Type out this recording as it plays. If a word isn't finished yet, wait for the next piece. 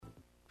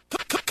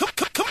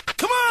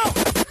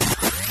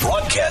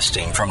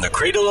Broadcasting from the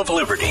cradle of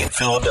liberty in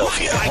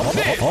Philadelphia.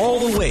 All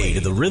the way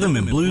to the rhythm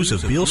and blues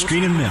of Beale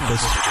Street in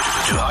Memphis.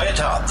 To high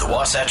atop the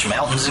Wasatch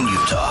Mountains in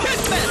Utah.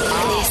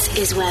 This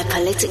is where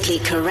politically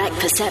correct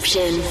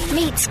perception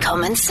meets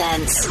common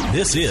sense.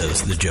 This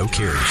is The Joe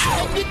Kerry Show.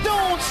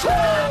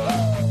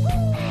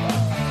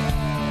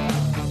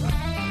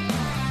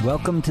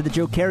 Welcome to The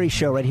Joe Kerry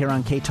Show right here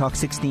on K-Talk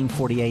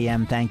 1640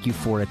 AM. Thank you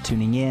for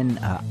tuning in.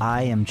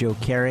 I am Joe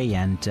Kerry,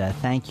 and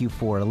thank you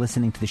for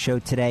listening to the show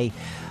today.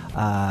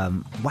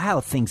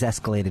 Wow, things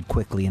escalated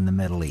quickly in the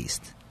Middle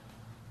East.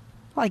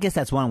 Well, I guess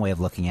that's one way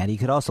of looking at it. You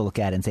could also look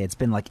at it and say it's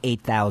been like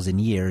 8,000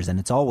 years and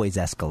it's always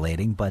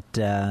escalating. But,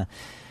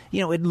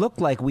 it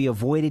looked like we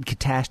avoided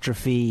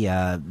catastrophe.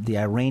 The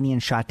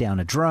Iranians shot down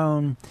a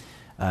drone.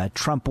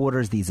 Trump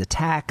orders these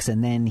attacks,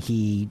 and then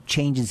he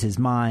changes his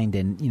mind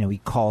and, he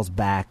calls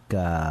back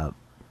the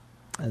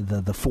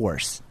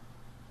force.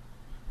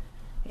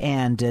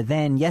 And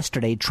then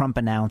yesterday, Trump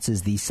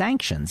announces these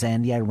sanctions,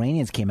 and the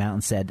Iranians came out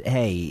and said,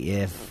 hey,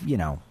 if,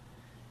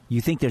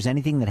 you think there's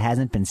anything that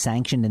hasn't been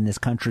sanctioned in this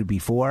country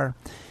before?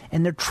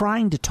 And they're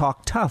trying to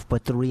talk tough,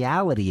 but the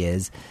reality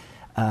is,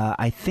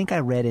 I think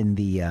I read in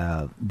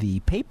the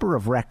paper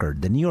of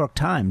record, the New York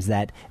Times,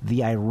 that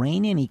the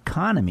Iranian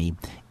economy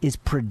is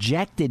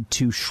projected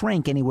to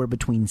shrink anywhere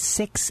between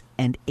 6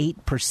 and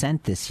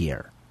 8% this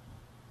year.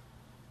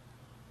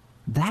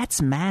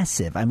 That's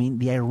massive. I mean,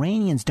 the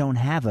Iranians don't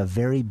have a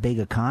very big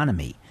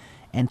economy.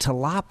 And to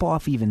lop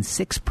off even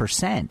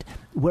 6%,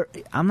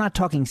 I'm not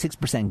talking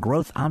 6%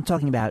 growth. I'm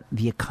talking about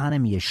the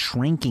economy is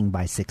shrinking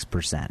by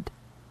 6%.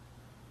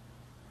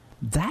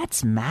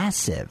 That's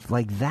massive.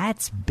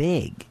 That's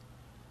big.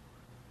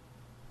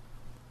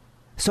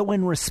 So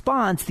in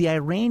response, the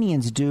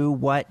Iranians do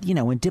what,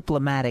 in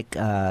diplomatic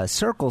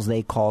circles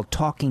they call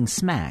talking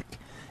smack.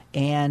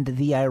 And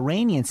the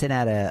Iranians sent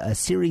out a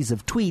series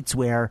of tweets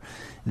where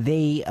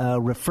they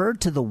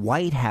referred to the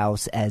White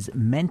House as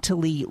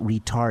mentally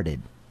retarded.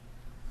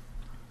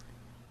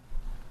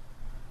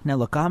 Now,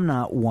 look, I'm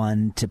not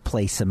one to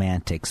play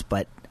semantics,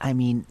 but,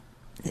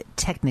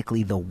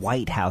 technically the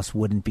White House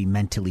wouldn't be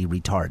mentally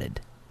retarded.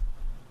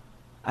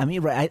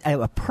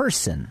 A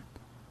person.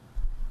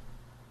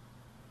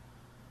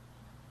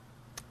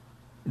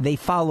 They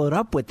followed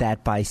up with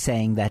that by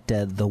saying that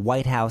the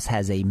White House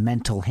has a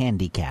mental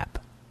handicap.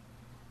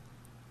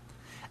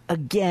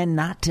 Again,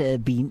 not to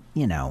be,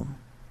 not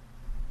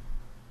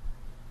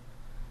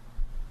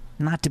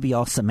to be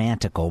all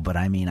semantical, but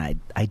I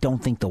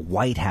don't think the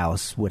White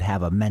House would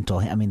have a mental...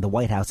 the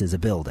White House is a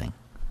building.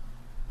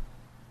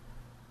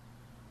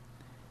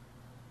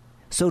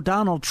 So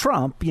Donald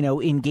Trump,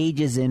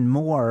 engages in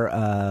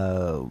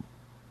more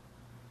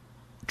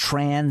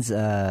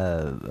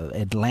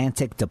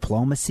transatlantic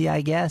diplomacy,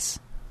 I guess.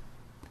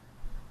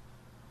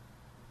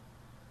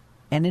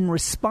 And in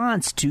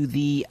response to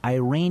the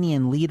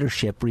Iranian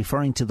leadership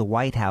referring to the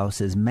White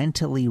House as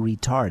mentally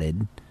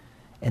retarded,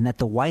 and that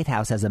the White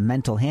House has a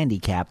mental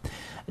handicap,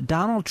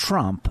 Donald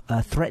Trump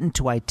threatened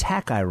to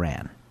attack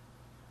Iran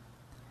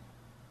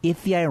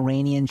if the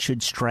Iranians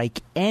should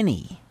strike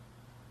any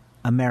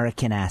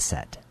American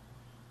asset.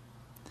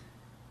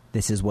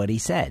 This is what he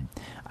said.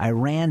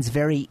 Iran's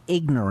very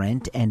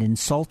ignorant and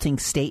insulting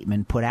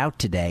statement put out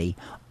today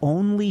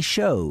only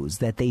shows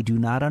that they do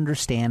not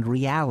understand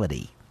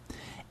reality.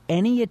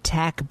 Any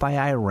attack by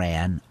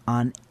Iran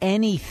on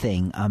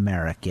anything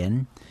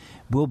American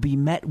will be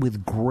met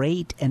with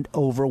great and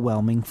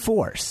overwhelming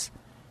force.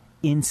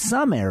 In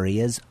some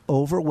areas,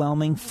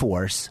 overwhelming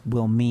force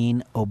will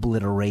mean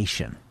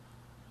obliteration.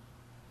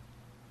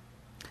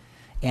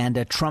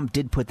 And Trump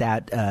did put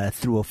that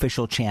through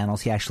official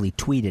channels. He actually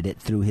tweeted it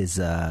through his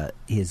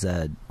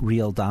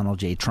real Donald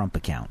J. Trump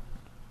account.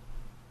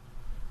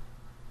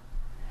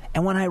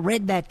 And when I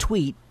read that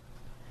tweet,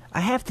 I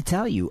have to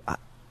tell you,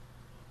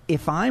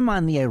 if I'm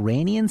on the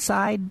Iranian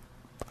side,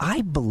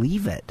 I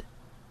believe it.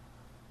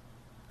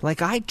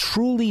 I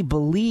truly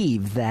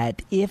believe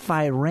that if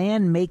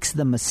Iran makes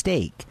the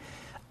mistake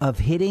of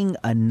hitting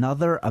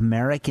another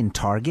American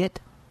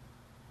target,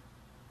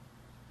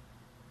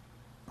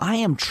 I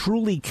am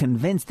truly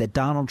convinced that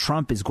Donald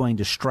Trump is going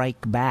to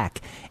strike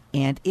back,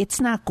 and it's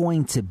not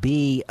going to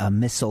be a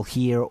missile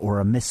here or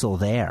a missile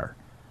there.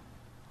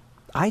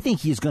 I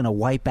think he's going to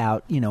wipe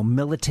out,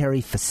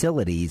 military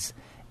facilities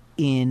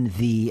in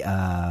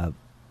the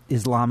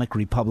Islamic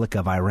Republic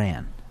of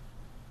Iran.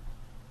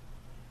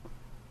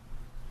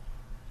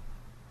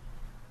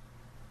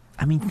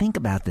 Think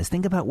about this.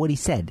 Think about what he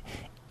said.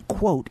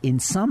 Quote, in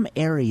some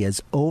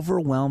areas,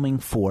 overwhelming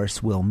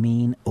force will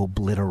mean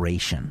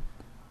obliteration.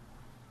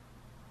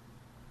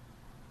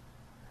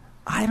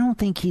 I don't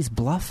think he's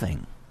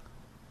bluffing.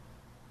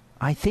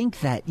 I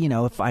think that,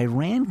 if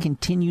Iran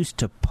continues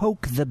to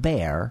poke the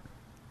bear,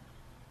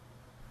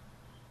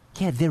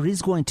 there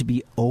is going to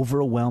be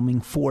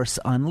overwhelming force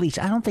unleashed.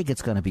 I don't think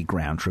it's going to be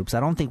ground troops. I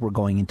don't think we're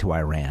going into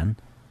Iran.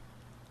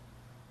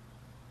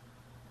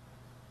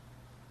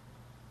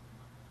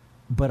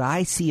 But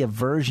I see a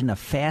version of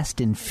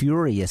Fast and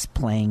Furious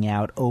playing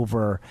out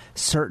over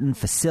certain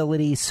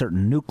facilities,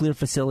 certain nuclear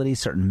facilities,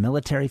 certain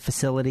military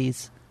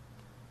facilities.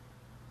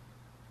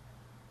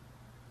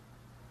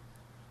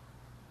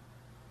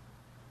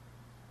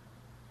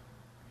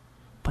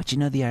 But, you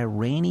know, the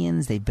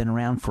Iranians, they've been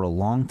around for a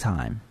long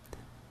time.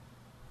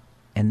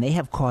 And they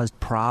have caused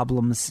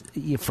problems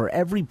for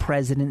every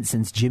president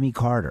since Jimmy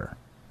Carter.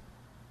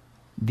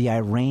 The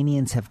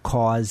Iranians have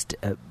caused,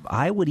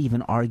 I would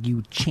even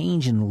argue,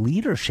 change in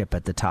leadership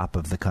at the top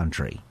of the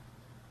country.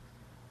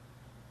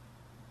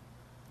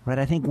 Right?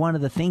 I think one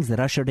of the things that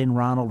ushered in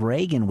Ronald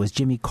Reagan was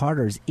Jimmy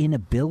Carter's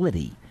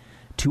inability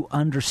to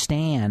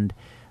understand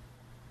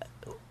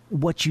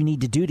what you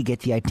need to do to get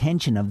the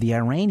attention of the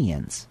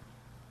Iranians.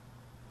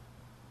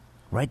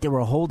 Right? They were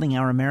holding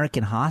our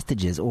American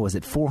hostages,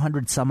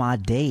 400 some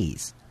odd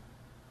days.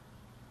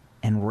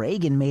 And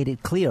Reagan made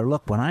it clear,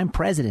 look, when I'm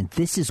president,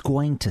 this is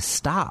going to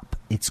stop.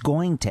 It's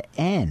going to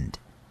end.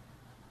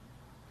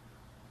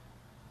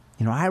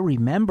 You know, I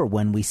remember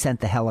when we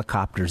sent the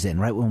helicopters in,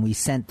 right? When we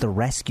sent the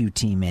rescue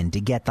team in to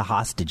get the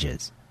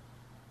hostages.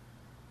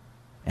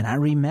 And I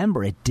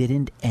remember it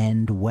didn't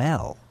end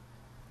well.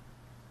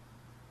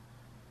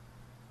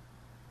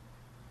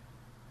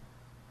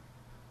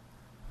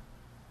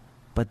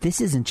 But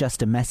this isn't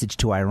just a message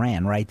to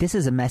Iran, right? This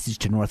is a message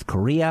to North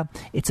Korea.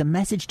 It's a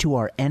message to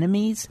our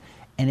enemies,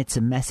 and it's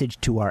a message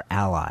to our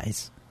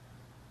allies.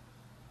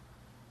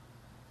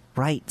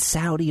 Right?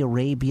 Saudi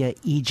Arabia,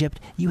 Egypt.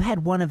 You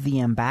had one of the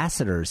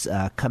ambassadors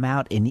come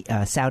out in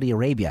Saudi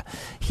Arabia.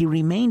 He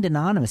remained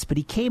anonymous, but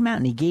he came out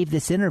and he gave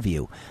this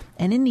interview.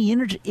 And in the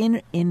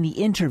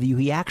interview,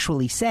 he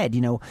actually said,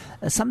 you know,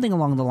 something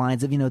along the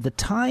lines of, you know, the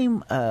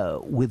time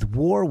with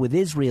war with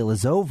Israel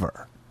is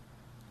over.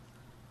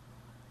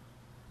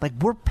 Like,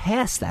 we're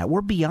past that.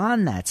 We're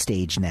beyond that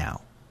stage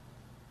now.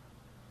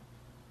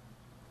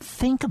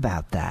 Think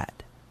about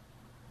that.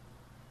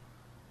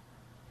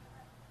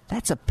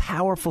 That's a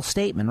powerful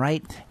statement,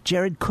 right?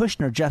 Jared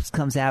Kushner just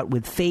comes out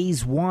with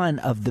phase 1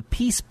 of the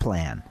peace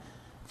plan,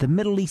 the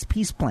Middle East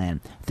peace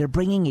plan. They're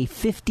bringing a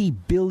 $50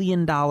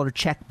 billion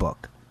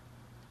checkbook.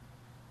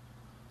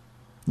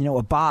 You know,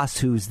 Abbas,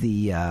 who's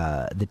the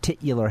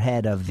titular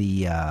head of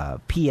the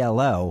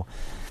PLO,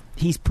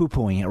 he's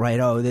poo-pooing it, right?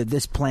 Oh,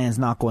 this plan's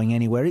not going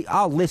anywhere.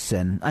 I'll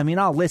listen,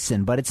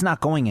 but it's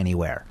not going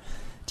anywhere.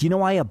 Do you know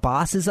why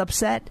Abbas is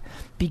upset?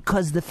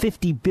 Because the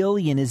 $50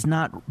 billion is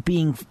not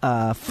being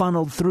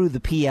funneled through the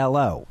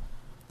PLO.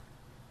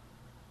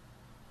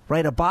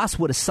 Right? Abbas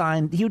would have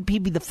signed. He'd be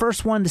the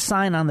first one to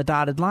sign on the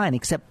dotted line,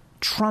 except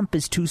Trump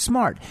is too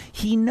smart.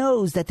 He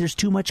knows that there's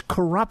too much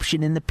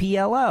corruption in the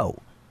PLO.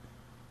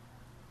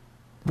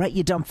 Right,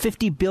 you dump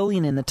 $50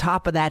 billion in the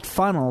top of that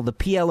funnel, the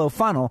PLO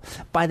funnel.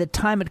 By the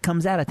time it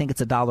comes out, I think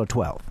it's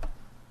 $1.12.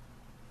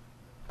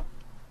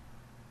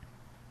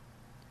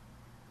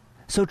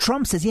 So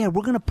Trump says, yeah,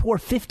 we're going to pour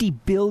 $50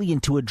 billion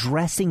to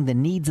addressing the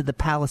needs of the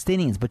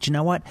Palestinians. But you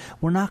know what?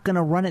 We're not going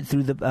to run it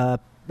through the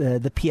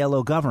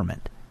PLO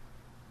government.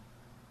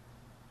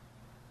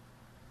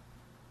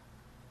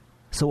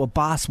 So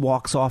Abbas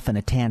walks off in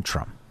a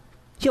tantrum.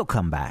 He'll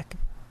come back.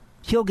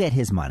 He'll get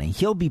his money.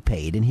 He'll be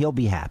paid, and he'll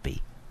be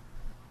happy.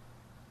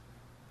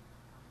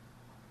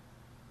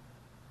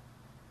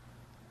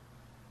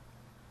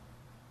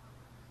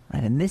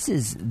 Right, and this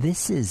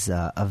is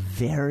a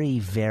very,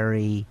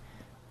 very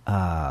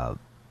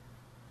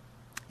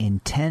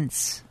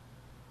intense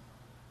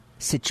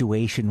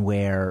situation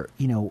where,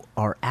 you know,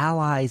 our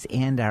allies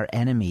and our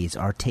enemies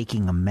are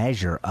taking a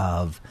measure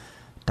of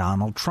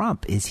Donald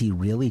Trump. Is he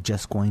really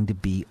just going to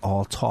be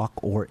all talk,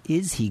 or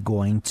is he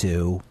going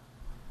to,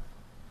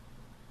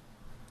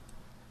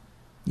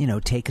 you know,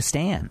 take a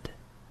stand?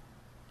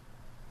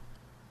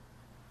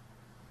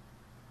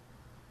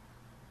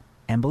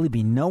 And believe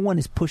me, no one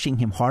is pushing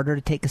him harder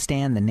to take a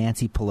stand than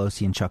Nancy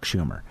Pelosi and Chuck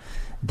Schumer.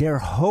 They're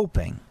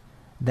hoping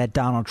that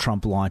Donald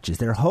Trump launches.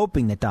 They're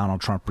hoping that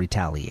Donald Trump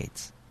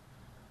retaliates.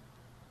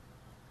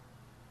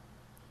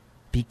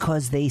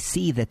 Because they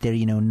see that they're,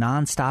 you know,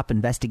 nonstop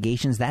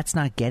investigations, that's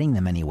not getting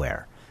them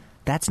anywhere.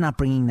 That's not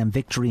bringing them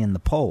victory in the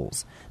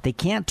polls. They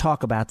can't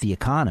talk about the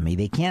economy.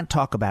 They can't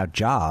talk about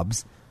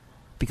jobs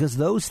because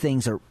those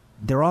things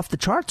they're off the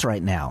charts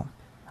right now.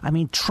 I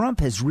mean,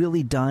 Trump has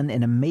really done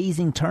an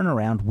amazing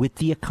turnaround with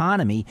the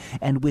economy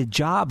and with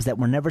jobs that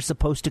were never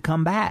supposed to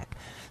come back.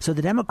 So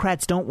the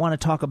Democrats don't want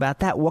to talk about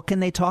that. What can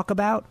they talk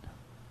about?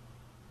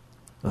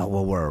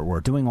 Well, we're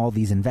doing all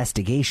these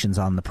investigations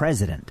on the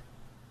president.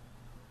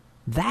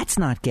 That's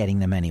not getting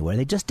them anywhere.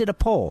 They just did a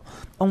poll.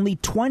 Only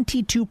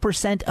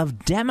 22%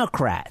 of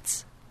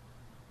Democrats.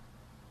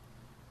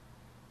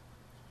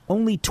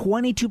 Only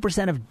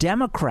 22% of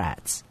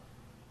Democrats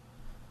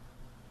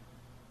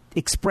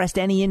expressed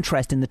any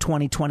interest in the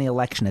 2020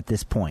 election at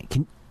this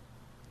point.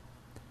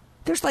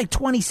 There's like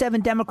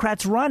 27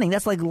 Democrats running.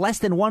 That's like less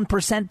than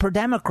 1% per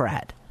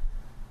Democrat.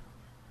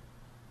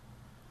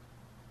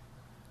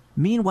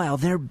 Meanwhile,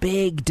 their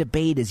big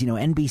debate is, you know,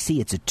 NBC,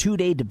 it's a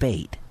 2-day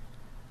debate.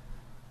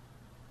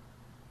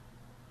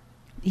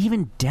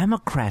 Even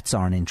Democrats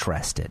aren't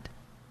interested.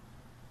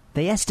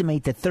 They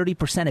estimate that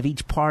 30% of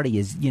each party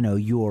is,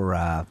 your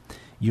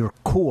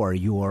core,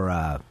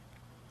 your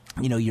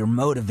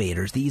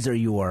motivators. These are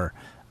your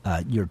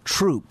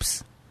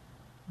troops.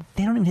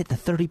 They don't even hit the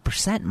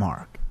 30%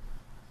 mark.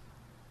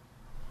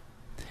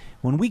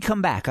 When we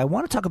come back, I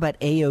want to talk about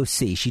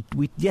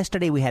AOC.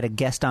 Yesterday we had a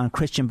guest on,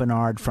 Christian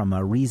Bernard from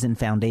Reason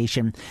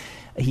Foundation.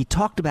 He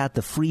talked about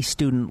the free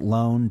student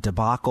loan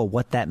debacle,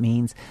 what that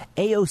means.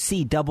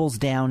 AOC doubles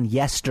down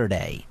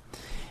yesterday.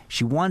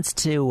 She wants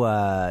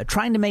to,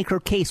 trying to make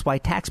her case why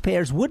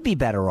taxpayers would be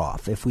better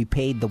off if we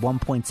paid the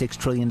 $1.6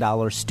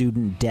 trillion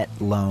student debt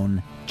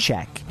loan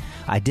check.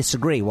 I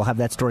disagree. We'll have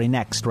that story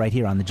next, right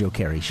here on The Joe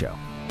Kerry Show.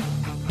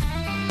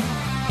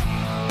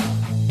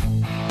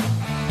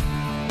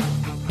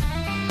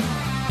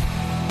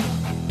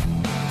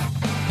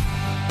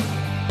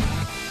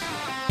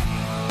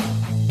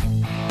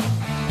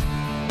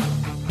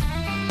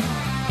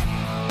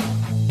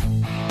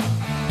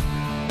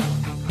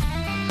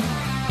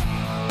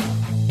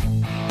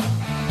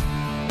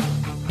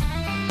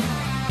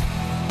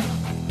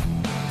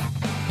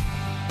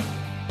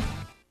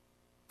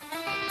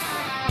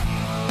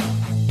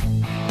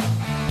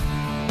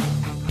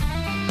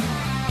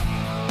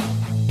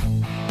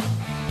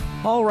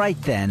 All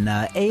right, then.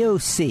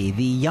 AOC,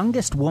 the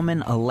youngest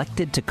woman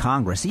elected to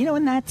Congress.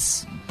 And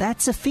that's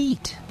a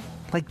feat.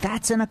 Like,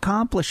 that's an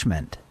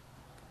accomplishment.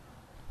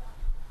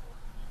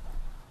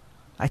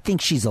 I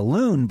think she's a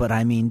loon, but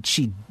I mean,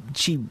 she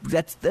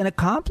that's an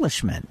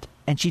accomplishment.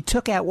 And she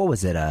took out, what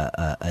was it,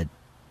 a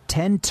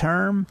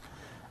 10-term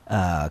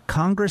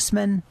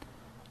congressman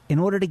in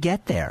order to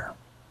get there.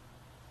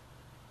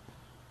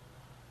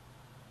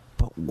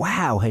 But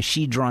wow, has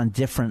she drawn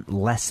different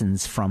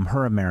lessons from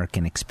her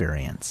American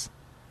experience.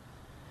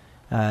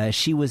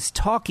 She was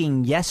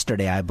talking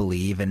yesterday, I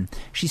believe, and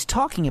she's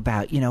talking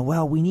about,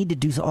 we need to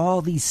do,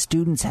 all these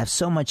students have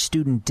so much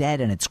student debt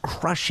and it's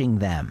crushing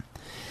them.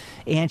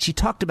 And she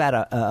talked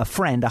about a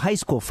friend, a high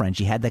school friend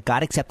she had that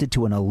got accepted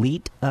to an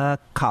elite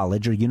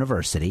college or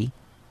university.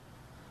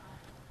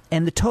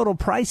 And the total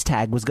price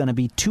tag was going to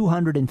be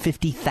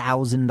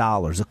 $250,000,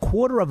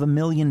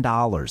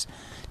 $250,000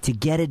 to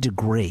get a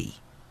degree.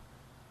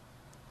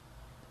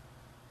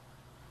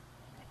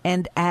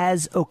 And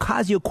as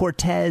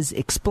Ocasio-Cortez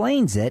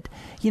explains it,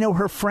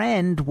 her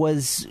friend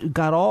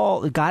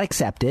got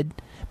accepted,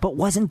 but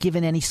wasn't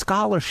given any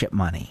scholarship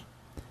money.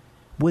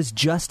 Was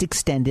just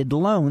extended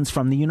loans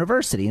from the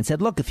university and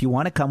said, look, if you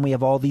want to come, we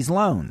have all these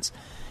loans.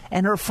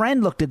 And her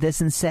friend looked at this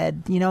and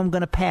said, I'm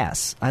going to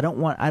pass. I don't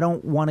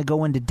want to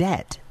go into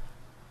debt.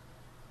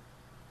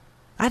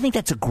 I think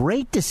that's a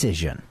great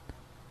decision.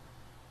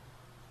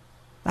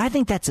 I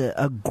think that's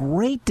a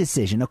great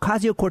decision.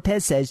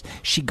 Ocasio-Cortez says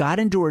she got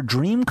into her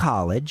dream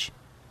college,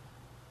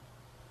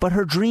 but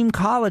her dream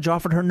college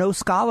offered her no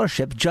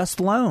scholarship, just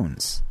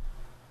loans.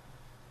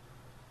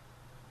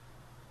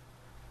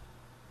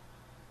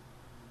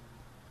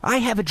 I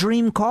have a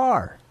dream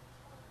car.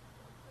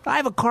 I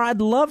have a car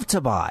I'd love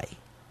to buy.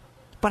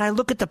 But I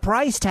look at the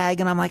price tag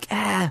and I'm like,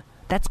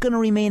 that's going to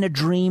remain a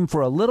dream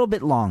for a little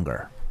bit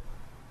longer.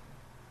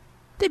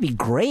 It'd be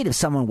great if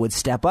someone would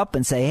step up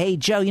and say, hey,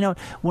 Joe,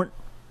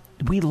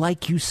 we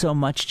like you so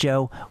much,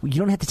 Joe. You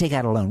don't have to take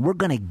out a loan. We're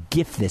going to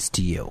gift this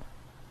to you.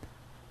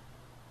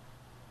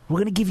 We're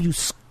going to give you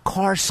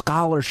car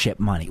scholarship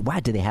money. Why,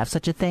 do they have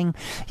such a thing?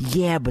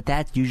 Yeah, but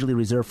that's usually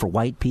reserved for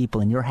white people,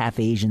 and you're half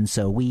Asian,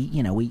 so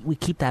we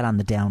keep that on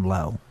the down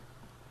low.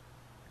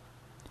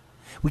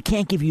 We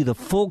can't give you the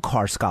full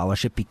car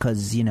scholarship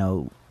because,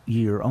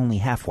 you're only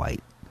half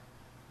white.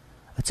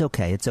 It's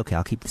okay.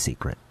 I'll keep the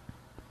secret.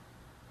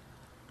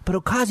 But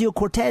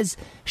Ocasio-Cortez,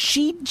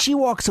 she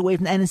walks away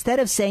from that, and instead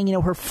of saying,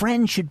 her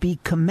friend should be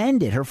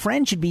commended, her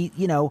friend should be,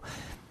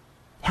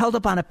 held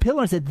up on a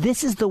pillar and said,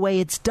 this is the way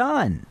it's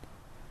done.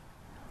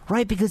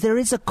 Right? Because there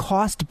is a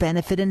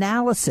cost-benefit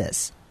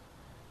analysis.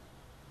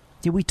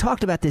 We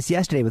talked about this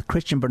yesterday with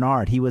Christian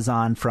Bernard. He was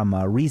on from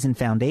Reason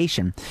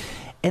Foundation.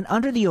 And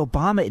under the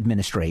Obama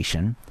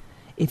administration,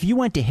 if you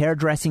went to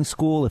hairdressing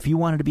school, if you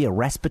wanted to be a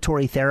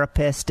respiratory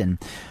therapist, and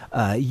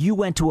you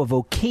went to a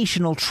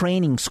vocational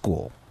training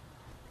school,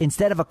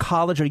 instead of a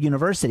college or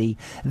university,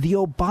 the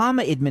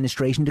Obama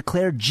administration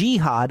declared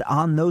jihad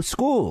on those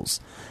schools.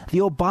 The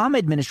Obama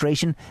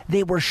administration,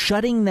 they were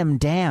shutting them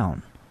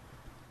down.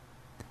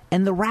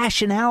 And the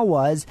rationale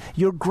was,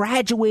 you're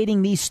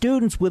graduating these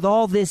students with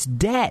all this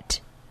debt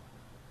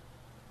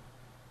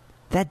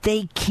that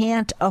they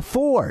can't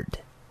afford.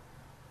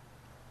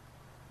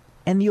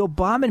 And the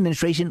Obama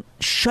administration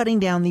shutting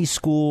down these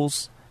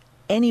schools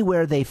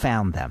anywhere they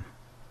found them.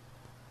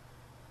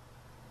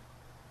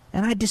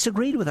 And I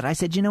disagreed with it. I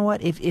said, you know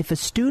what? If a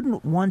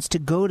student wants to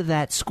go to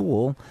that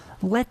school,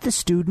 let the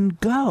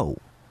student go.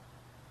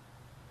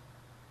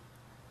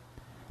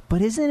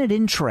 But isn't it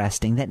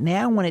interesting that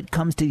now when it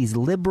comes to these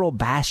liberal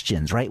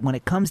bastions, right, when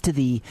it comes to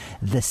the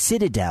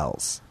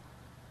citadels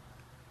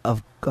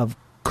of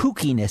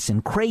kookiness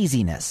and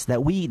craziness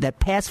that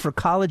pass for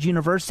college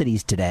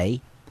universities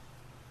today,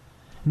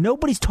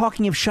 nobody's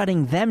talking of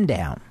shutting them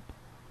down.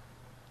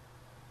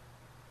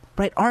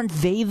 Right? Aren't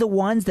they the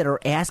ones that are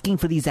asking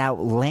for these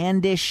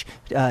outlandish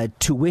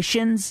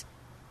tuitions?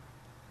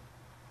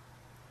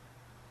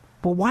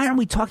 Well, why aren't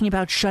we talking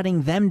about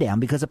shutting them down?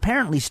 Because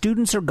apparently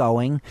students are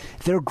going,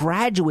 they're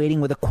graduating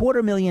with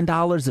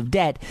 $250,000 of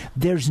debt.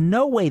 There's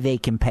no way they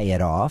can pay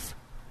it off.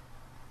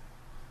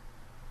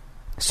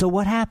 So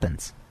what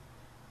happens?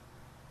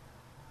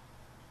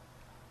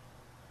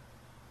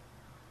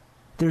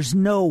 There's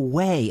no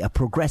way a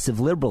progressive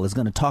liberal is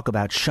going to talk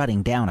about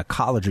shutting down a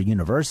college or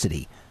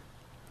university.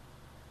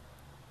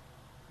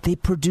 They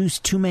produce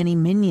too many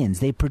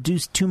minions. They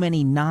produce too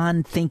many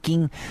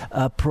non-thinking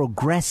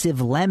progressive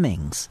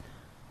lemmings.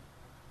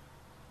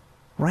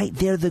 Right?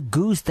 They're the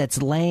goose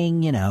that's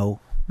laying,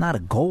 not a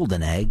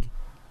golden egg,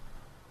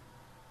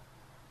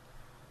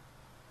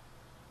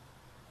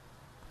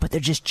 but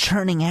they're just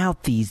churning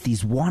out these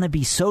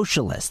wannabe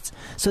socialists.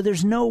 So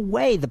there's no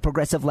way the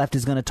progressive left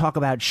is going to talk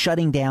about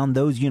shutting down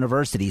those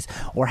universities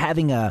or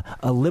having a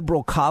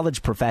liberal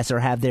college professor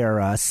have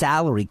their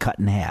salary cut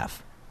in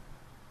half.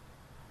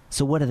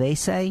 So what do they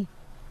say?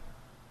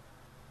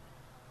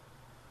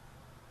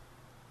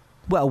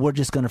 Well, we're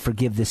just going to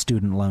forgive this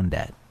student loan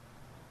debt.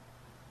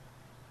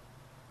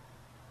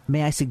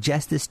 May I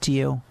suggest this to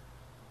you?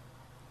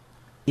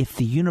 If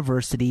the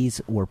universities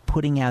were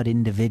putting out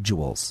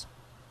individuals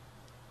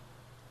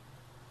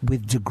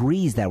with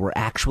degrees that were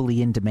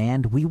actually in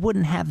demand, we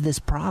wouldn't have this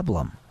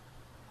problem.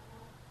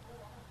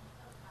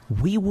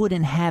 We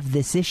wouldn't have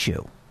this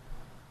issue.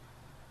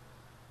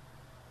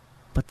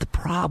 But the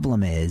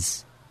problem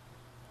is,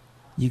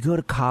 you go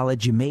to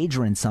college, you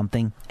major in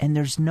something, and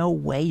there's no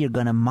way you're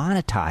going to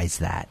monetize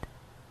that.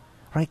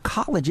 Right?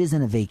 College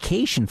isn't a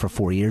vacation for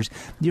 4 years.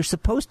 You're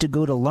supposed to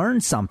go to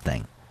learn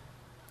something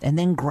and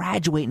then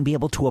graduate and be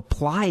able to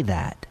apply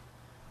that.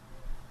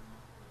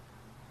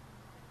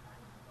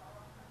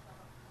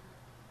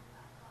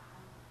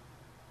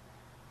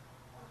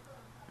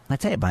 I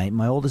tell you,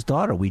 my oldest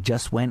daughter, we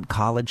just went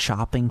college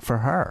shopping for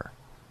her.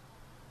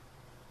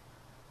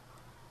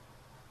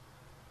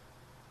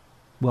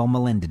 Well,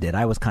 Melinda did.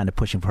 I was kind of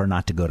pushing for her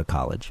not to go to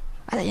college.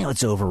 I think,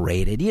 it's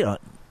overrated. You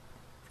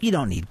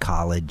don't need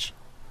college.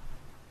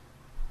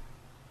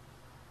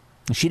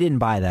 She didn't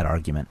buy that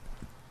argument.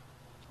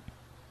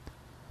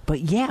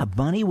 But yeah,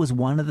 money was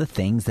one of the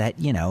things that,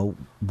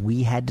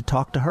 we had to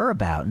talk to her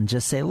about and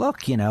just say,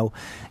 look,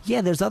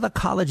 there's other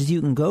colleges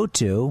you can go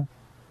to,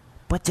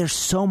 but they're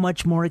so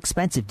much more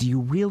expensive. Do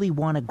you really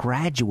want to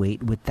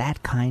graduate with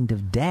that kind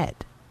of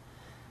debt?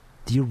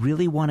 Do you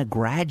really want to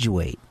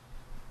graduate?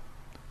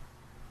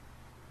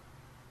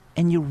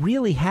 And you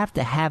really have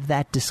to have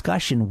that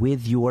discussion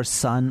with your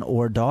son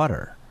or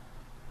daughter.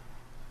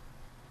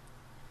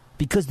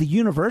 Because the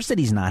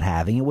university's not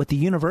having it. What the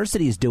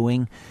university is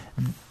doing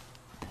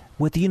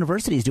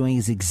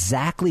is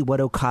exactly what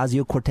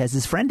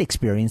Ocasio-Cortez's friend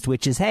experienced,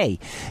 which is, hey,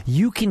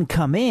 you can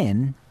come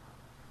in,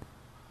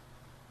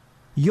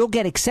 you'll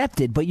get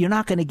accepted, but you're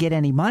not going to get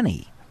any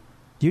money.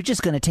 You're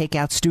just going to take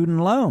out student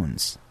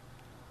loans.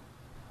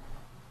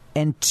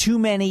 And too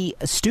many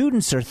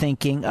students are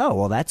thinking, oh,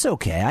 well, that's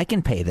okay. I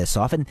can pay this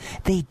off. And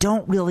they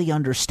don't really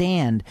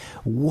understand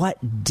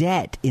what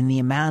debt in the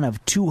amount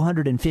of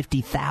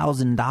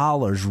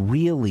 $250,000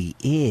 really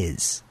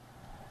is.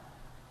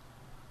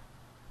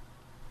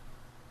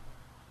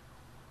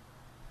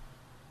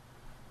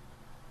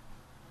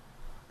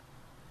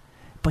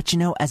 But,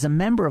 as a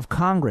member of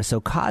Congress,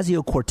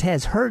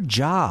 Ocasio-Cortez, her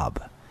job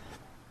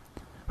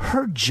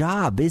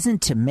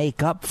isn't to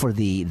make up for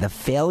the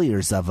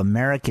failures of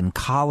American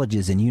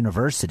colleges and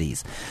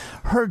universities.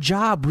 Her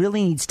job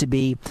really needs to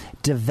be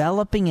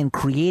developing and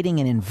creating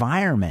an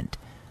environment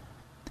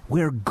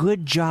where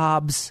good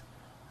jobs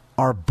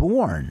are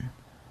born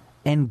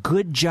and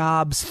good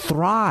jobs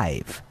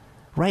thrive.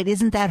 Right?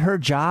 Isn't that her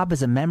job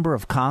as a member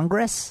of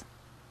Congress?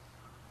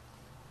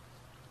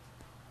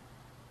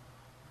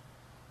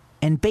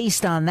 And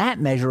based on that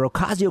measure,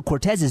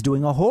 Ocasio-Cortez is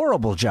doing a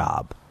horrible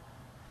job.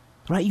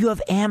 Right? You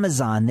have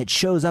Amazon that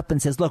shows up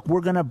and says, look,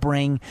 we're going to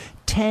bring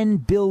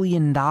 $10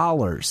 billion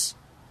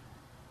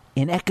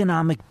in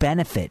economic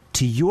benefit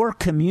to your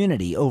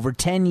community over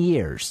 10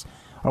 years.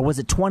 Or was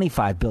it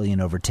 $25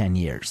 billion over 10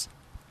 years?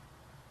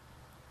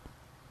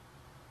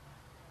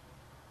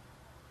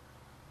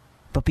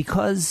 But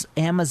because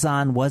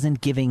Amazon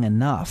wasn't giving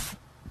enough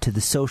to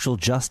the social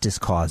justice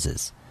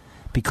causes,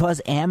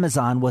 because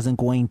Amazon wasn't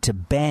going to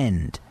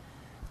bend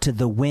to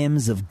the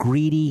whims of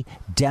greedy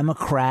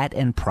Democrat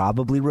and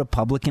probably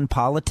Republican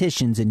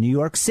politicians in New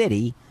York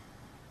City,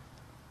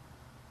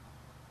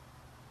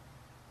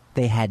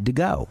 they had to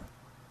go.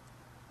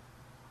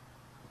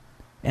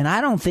 And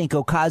I don't think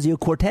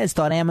Ocasio-Cortez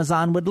thought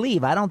Amazon would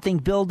leave. I don't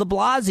think Bill de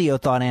Blasio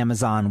thought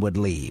Amazon would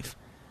leave.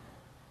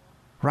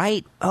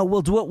 Right? Oh,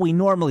 we'll do what we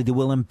normally do.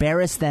 We'll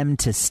embarrass them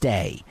to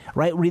stay.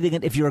 Right? We're either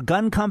gonna, if you're a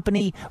gun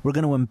company, we're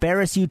going to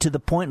embarrass you to the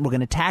point, we're going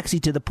to tax you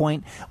to the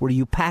point where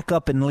you pack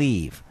up and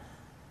leave.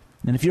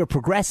 And if you're a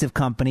progressive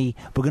company,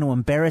 we're going to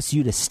embarrass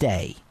you to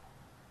stay.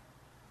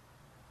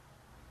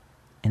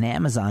 And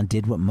Amazon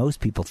did what most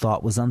people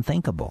thought was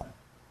unthinkable.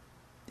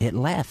 It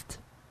left.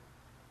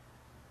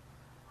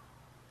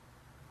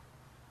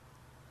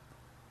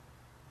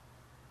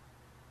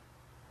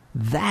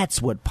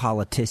 That's what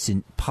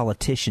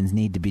politicians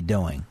need to be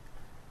doing.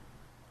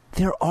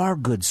 There are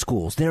good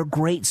schools. There are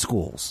great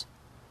schools.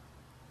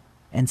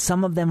 And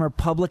some of them are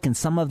public and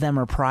some of them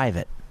are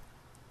private.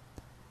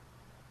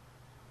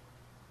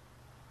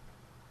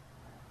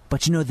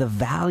 But, the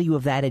value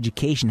of that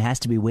education has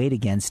to be weighed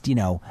against,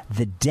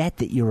 the debt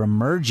that you're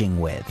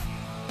emerging with.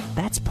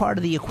 That's part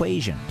of the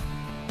equation.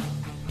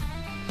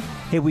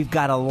 Hey, we've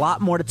got a lot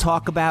more to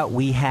talk about.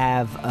 We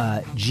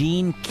have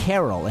Jean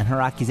Carroll and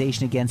her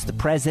accusation against the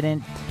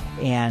president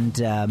and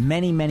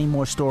many, many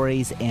more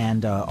stories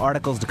and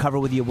articles to cover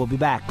with you. We'll be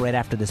back right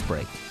after this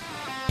break.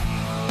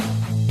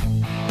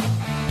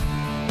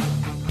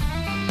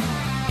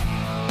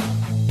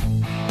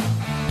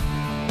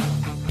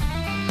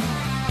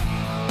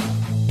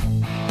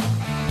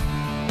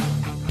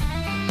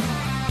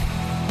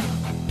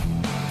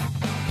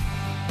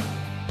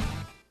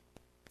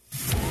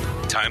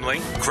 Timely,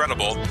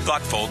 credible,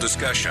 thoughtful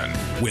discussion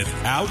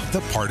without the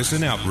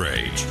partisan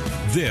outrage.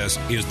 This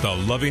is the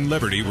Loving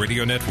Liberty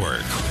Radio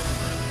Network.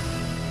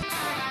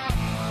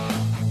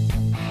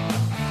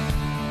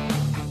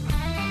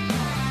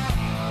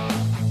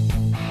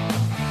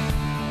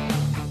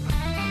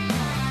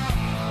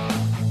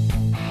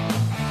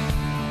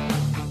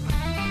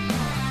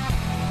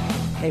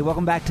 Hey,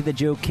 welcome back to the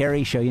Joe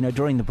Kerry Show.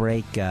 During the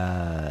break,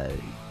 I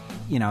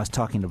was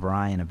talking to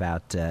Brian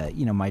about,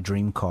 my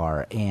dream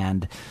car,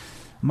 and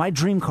my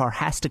dream car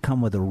has to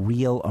come with a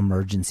real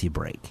emergency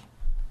brake.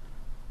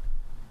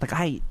 Like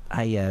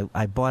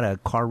I bought a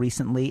car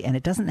recently, and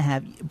it doesn't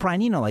have,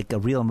 Brian, like a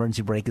real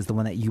emergency brake is the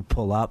one that you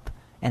pull up,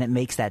 and it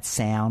makes that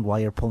sound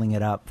while you're pulling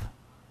it up.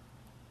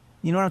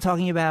 You know what I'm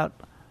talking about?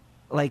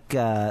 Like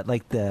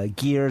the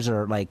gears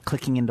are like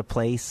clicking into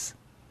place.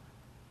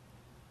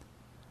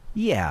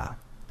 Yeah.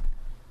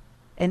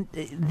 And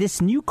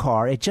this new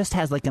car, it just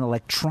has like an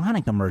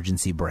electronic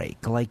emergency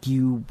brake. Like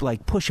you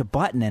push a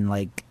button and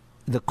like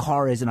the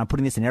car is, and I'm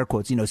putting this in air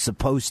quotes,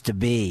 supposed to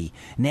be.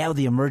 Now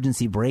the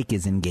emergency brake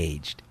is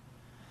engaged.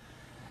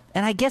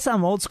 And I guess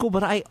I'm old school,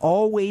 but I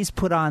always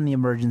put on the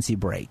emergency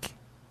brake.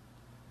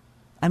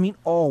 I mean,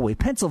 always.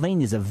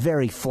 Pennsylvania is a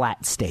very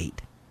flat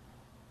state.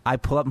 I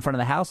pull up in front of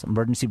the house,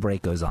 emergency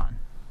brake goes on.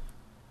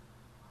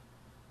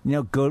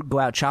 Go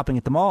out shopping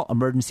at the mall,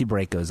 emergency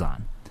brake goes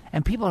on.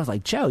 And people are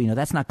like, Joe,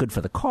 that's not good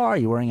for the car.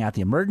 You're wearing out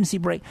the emergency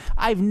brake.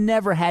 I've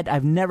never had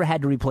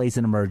to replace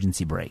an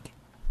emergency brake.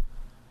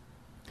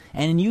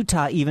 And in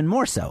Utah, even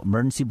more so.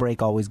 Emergency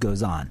brake always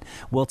goes on.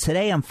 Well,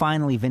 today I'm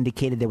finally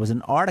vindicated. There was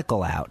an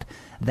article out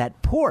that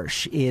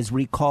Porsche is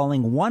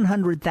recalling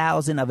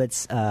 100,000 of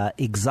its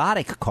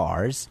exotic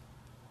cars.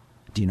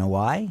 Do you know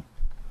why?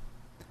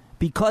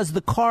 Because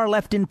the car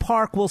left in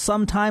park will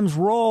sometimes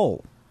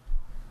roll.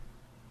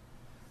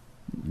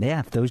 Yeah,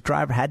 if those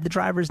had the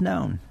drivers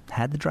known.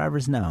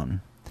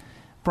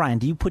 Brian,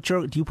 do you put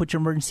your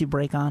emergency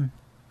brake on?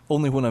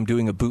 Only when I'm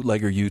doing a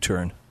bootlegger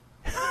U-turn.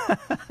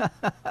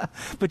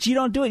 But you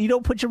don't do it. You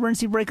don't put your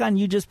emergency brake on.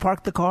 You just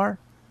park the car?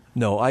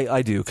 No,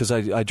 I do, because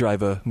I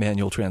drive a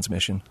manual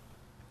transmission.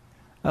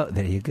 Oh,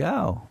 there you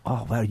go.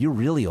 Oh, wow, you're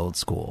really old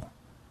school.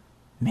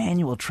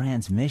 Manual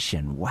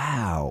transmission.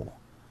 Wow.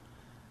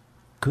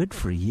 Good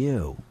for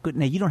you. Good.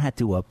 Now, you don't have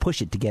to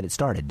push it to get it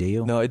started, do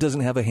you? No, it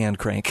doesn't have a hand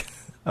crank.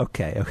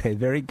 Okay.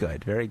 Very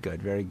good.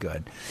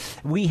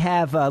 We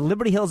have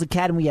Liberty Hills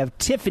Academy. We have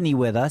Tiffany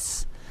with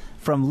us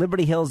from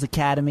Liberty Hills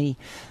Academy.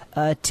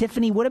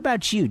 Tiffany, what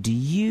about you?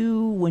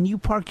 When you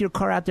park your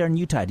car out there in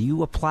Utah, do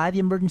you apply the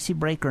emergency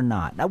brake or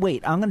not? Now,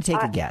 wait, I'm going to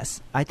take a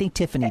guess. I think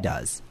Tiffany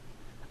does.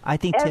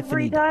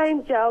 Every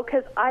time, Joe,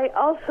 because I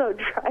also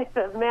drive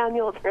a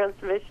manual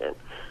transmission.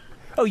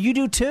 Oh, you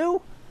do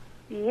too?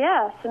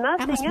 Yes, nothing else.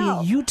 That must be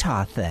a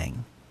Utah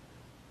thing.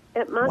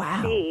 It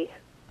must be.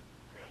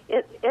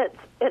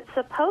 It's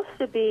supposed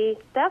to be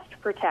theft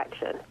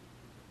protection.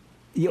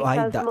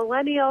 Because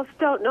millennials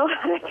don't know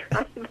how to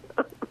drive them.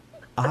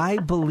 I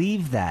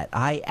believe that.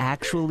 I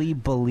actually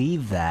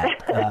believe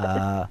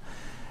that.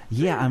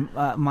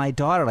 My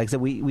daughter, like I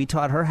said, we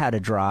taught her how to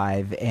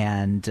drive,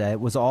 and it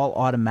was all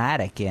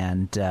automatic.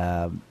 And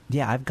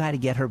I've got to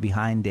get her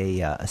behind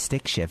a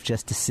stick shift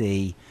just to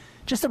see,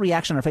 just the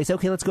reaction on her face.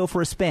 Okay, let's go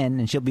for a spin,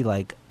 and she'll be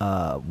like,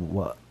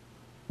 "What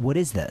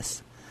is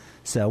this?"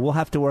 So we'll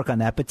have to work on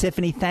that. But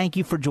Tiffany, thank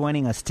you for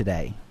joining us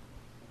today.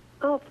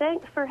 Oh,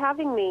 thanks for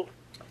having me.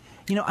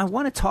 I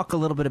want to talk a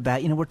little bit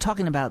about, we're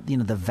talking about,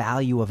 the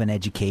value of an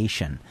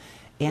education.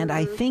 And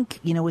I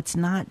think, it's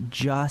not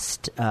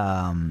just,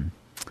 I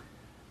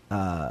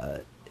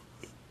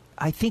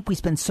think we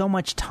spend so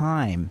much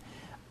time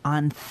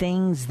on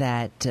things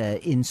that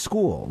in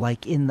school,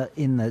 like in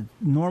the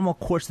normal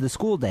course of the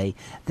school day,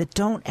 that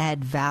don't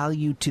add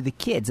value to the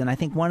kids. And I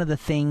think one of the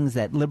things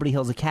that Liberty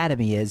Hills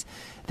Academy is,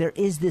 there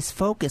is this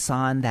focus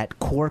on that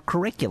core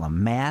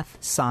curriculum, math,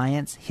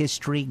 science,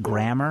 history,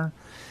 grammar.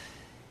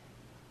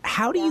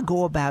 How do you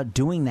go about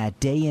doing that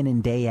day in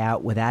and day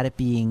out without it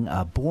being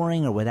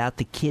boring or without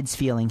the kids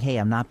feeling, hey,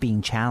 I'm not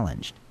being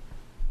challenged?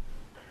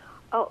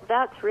 Oh,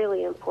 that's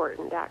really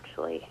important,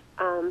 actually.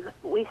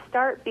 We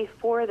start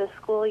before the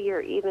school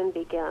year even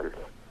begins,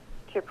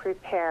 to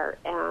prepare,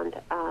 and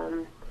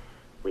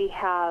we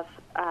have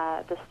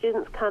the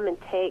students come and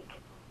take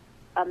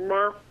a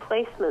math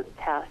placement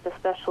test,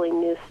 especially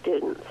new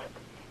students.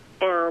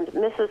 And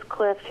Mrs.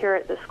 Clift here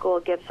at the school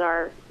gives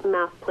our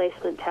math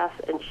placement test,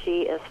 and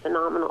she is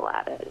phenomenal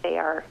at it. They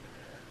are,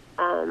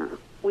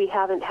 we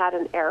haven't had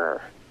an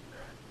error.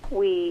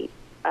 We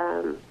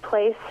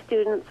place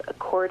students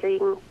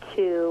according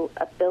to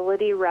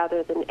ability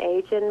rather than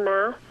age in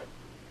math.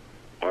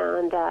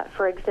 And,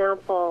 for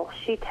example,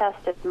 she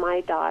tested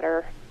my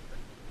daughter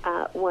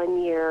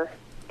 1 year,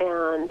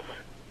 and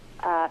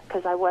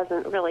because I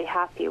wasn't really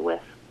happy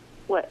with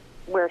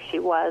where she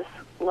was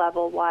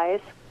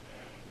level-wise,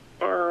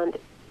 and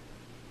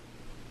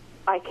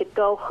I could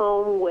go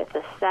home with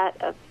a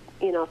set of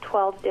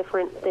 12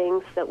 different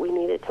things that we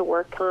needed to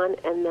work on,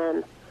 and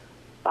then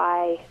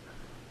by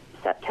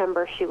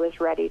September she was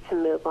ready to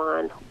move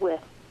on with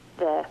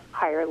the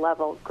higher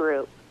level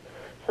group.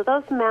 So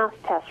those math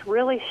tests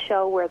really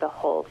show where the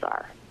holes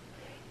are,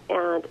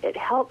 and it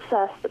helps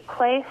us to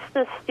place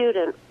the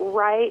student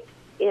right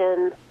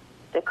in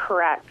the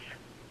correct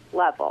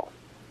level.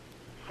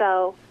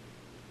 So,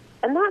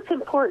 and that's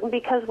important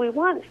because we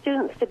want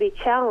students to be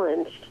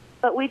challenged,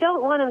 but we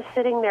don't want them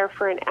sitting there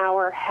for an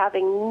hour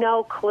having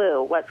no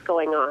clue what's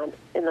going on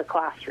in the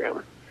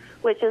classroom,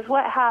 which is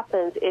what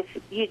happens if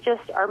you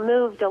just are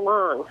moved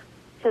along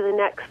to the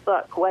next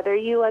book, whether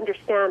you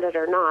understand it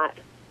or not.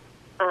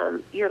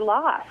 You're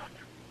lost.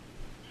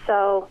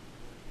 So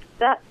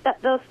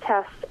those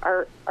tests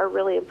are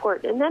really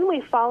important. And then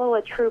we follow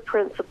a true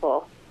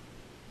principle,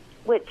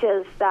 which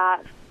is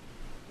that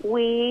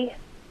we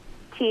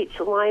teach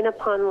line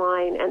upon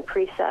line and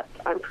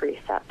precept on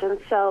precept. And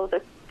so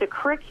the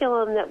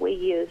curriculum that we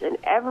use in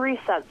every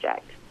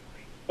subject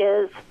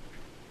is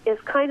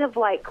kind of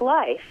like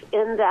life,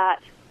 in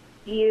that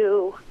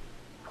you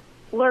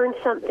learn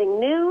something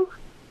new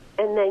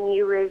and then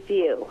you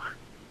review.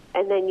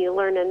 And then you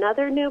learn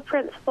another new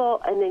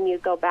principle, and then you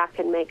go back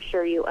and make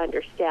sure you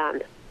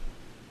understand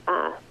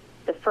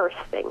the first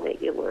thing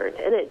that you learned.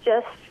 And it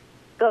just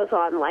goes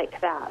on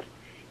like that.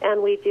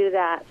 And we do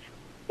that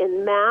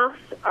in math.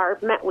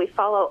 We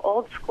follow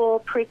old school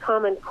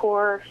pre-Common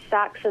Core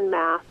Saxon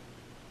math.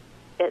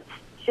 It's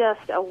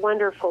just a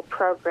wonderful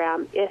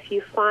program. If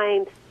you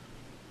find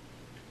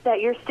that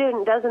your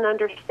student doesn't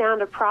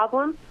understand a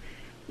problem,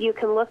 you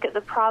can look at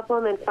the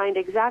problem and find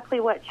exactly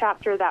what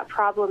chapter that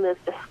problem is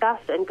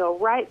discussed and go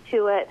right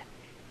to it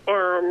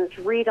and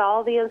read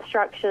all the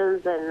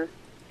instructions, and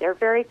they're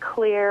very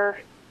clear.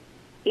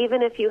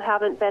 Even if you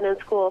haven't been in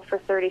school for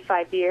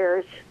 35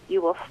 years,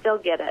 you will still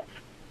get it.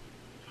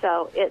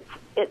 So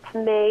it's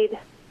made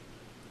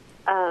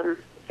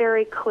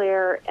very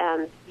clear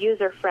and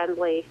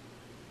user-friendly.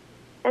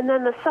 And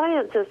then the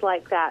science is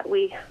like that.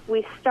 We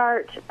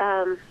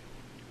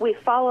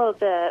follow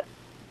the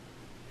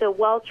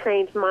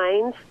well-trained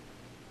mind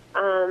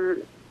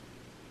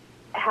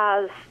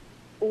has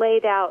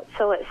laid out.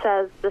 So it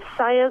says the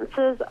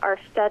sciences are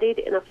studied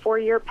in a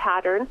 4-year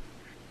pattern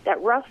that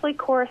roughly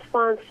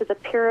corresponds to the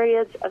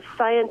periods of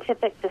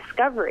scientific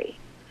discovery.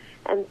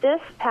 And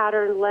this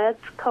pattern lends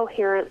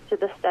coherence to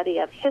the study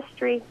of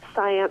history,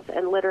 science,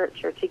 and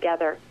literature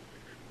together.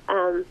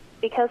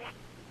 Because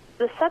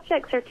the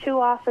subjects are too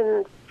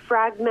often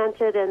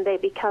fragmented and they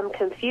become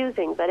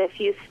confusing. But if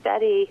you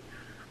study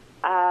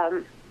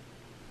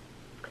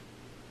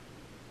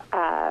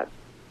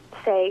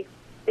say,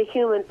 the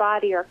human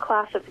body or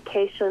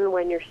classification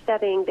when you're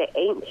studying the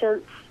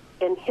ancients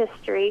in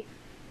history,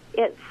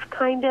 it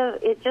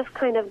just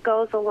kind of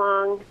goes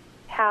along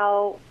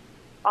how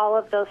all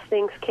of those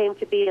things came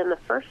to be in the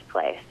first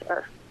place,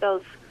 or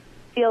those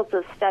fields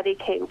of study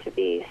came to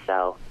be.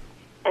 So,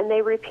 and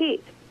they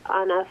repeat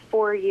on a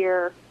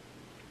 4-year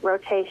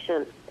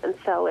rotation, and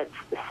so it's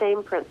the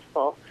same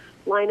principle,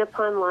 line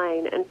upon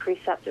line and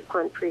precept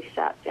upon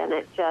precept, and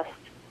it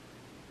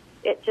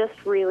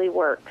just really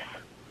works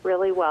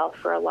really well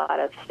for a lot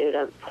of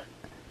students.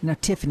 Now,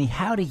 Tiffany,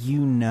 how do you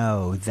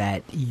know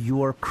that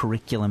your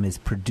curriculum is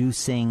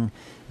producing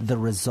the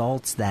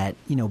results that,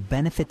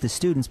 benefit the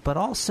students, but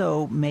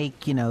also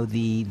make,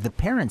 the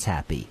parents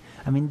happy?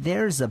 I mean,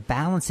 there's a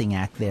balancing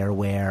act there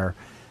where,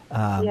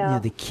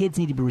 the kids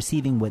need to be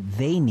receiving what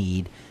they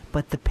need,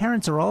 but the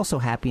parents are also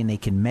happy and they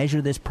can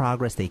measure this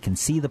progress. They can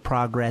see the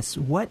progress.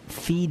 What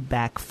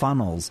feedback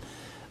funnels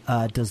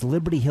does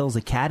Liberty Hills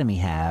Academy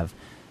have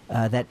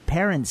that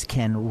parents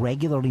can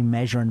regularly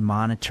measure and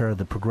monitor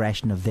the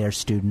progression of their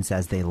students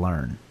as they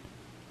learn?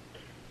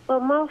 Well,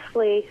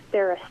 mostly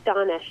they're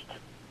astonished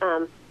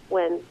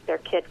when their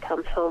kid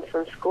comes home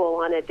from school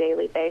on a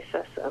daily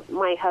basis.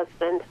 My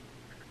husband,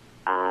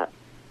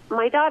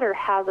 my daughter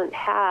hasn't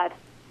had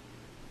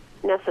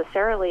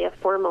necessarily a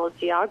formal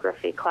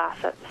geography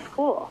class at the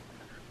school,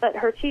 but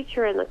her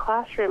teacher in the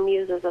classroom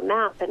uses a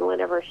map, and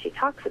whenever she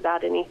talks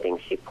about anything,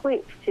 she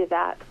points to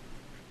that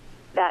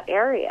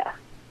area.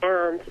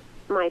 And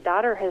my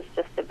daughter has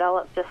just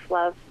developed this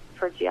love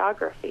for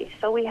geography.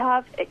 So we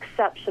have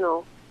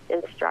exceptional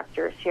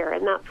instructors here,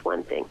 and that's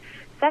one thing.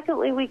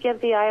 Secondly, we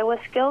give the Iowa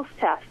Skills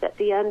Test at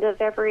the end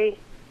of every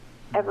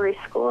every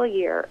school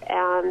year,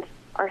 and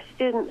our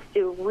students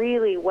do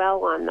really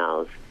well on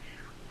those.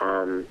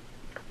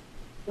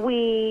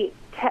 We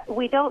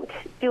don't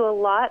do a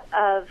lot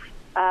of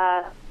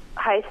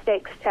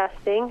high-stakes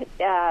testing.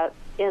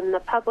 In the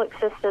public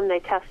system, they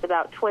test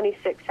about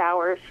 26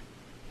 hours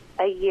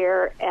a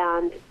year,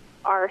 and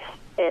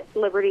at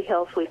Liberty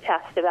Hills, we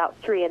test about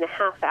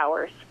 3.5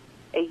 hours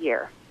a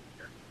year.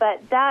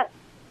 But that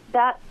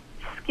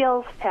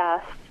skills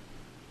test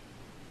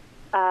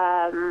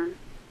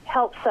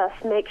helps us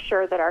make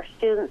sure that our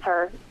students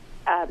are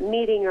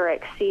meeting or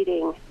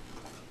exceeding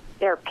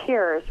their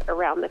peers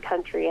around the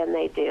country, and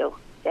they do.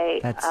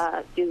 They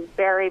do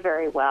very,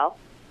 very well.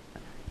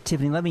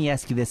 Tiffany, let me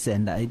ask you this,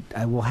 and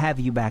I will have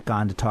you back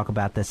on to talk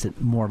about this at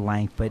more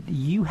length, but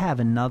you have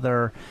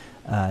another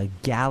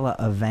gala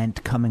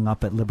event coming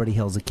up at Liberty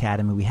Hills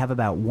Academy. We have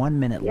about 1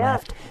 minute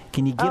left.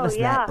 Can you give us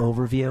that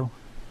overview?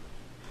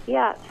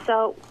 Yeah,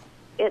 so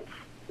it's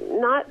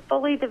not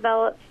fully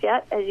developed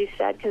yet, as you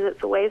said, because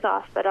it's a ways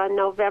off, but on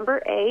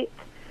November 8th,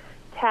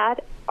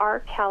 Tad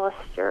R.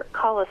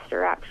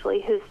 Collister,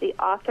 actually, who's the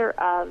author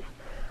of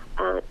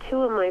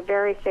two of my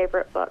very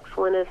favorite books.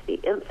 One is The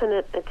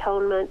Infinite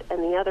Atonement,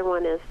 and the other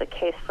one is The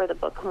Case for the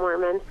Book of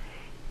Mormon,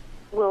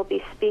 will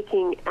be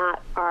speaking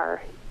at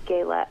our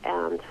gala,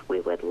 and we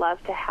would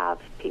love to have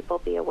people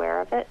be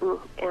aware of it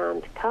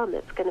and come.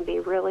 It's going to be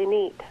really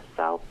neat.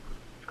 So,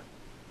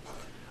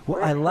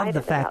 well, I love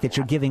the fact that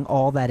you're giving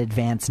all that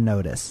advance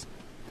notice.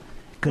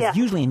 Because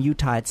usually in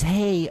Utah, it's,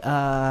 hey,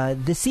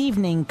 this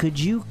evening, could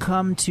you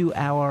come to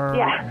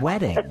our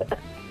wedding?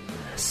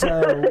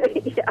 So,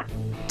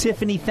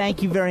 Tiffany,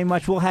 thank you very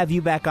much. We'll have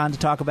you back on to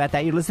talk about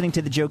that. You're listening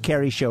to The Joe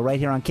Kerry Show right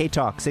here on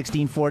K-Talk,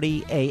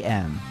 1640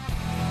 AM.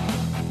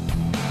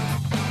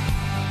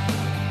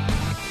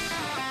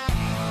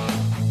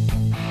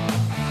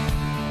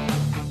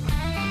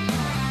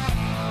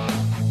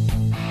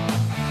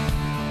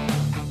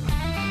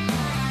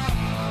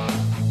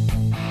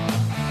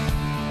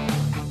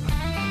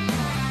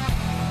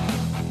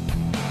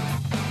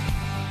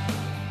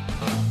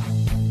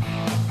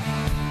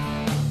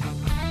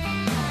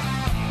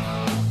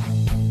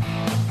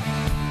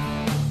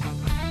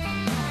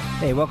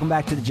 Hey, welcome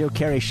back to The Joe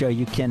Kerry Show.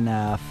 You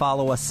can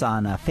follow us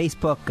on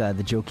Facebook,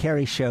 The Joe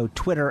Kerry Show,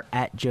 Twitter,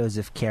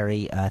 @Joseph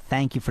Kerry.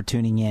 Thank you for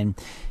tuning in.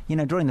 You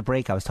know, during the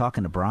break, I was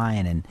talking to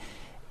Brian, and,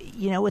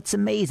 you know, it's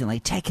amazing.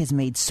 Like, tech has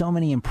made so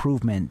many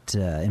improvements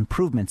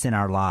in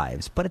our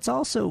lives, but it's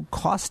also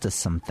cost us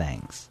some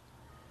things.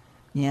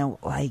 You know,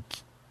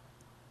 like,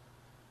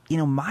 you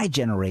know, my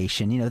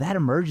generation, you know, that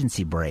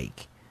emergency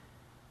brake.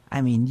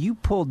 I mean, you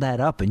pulled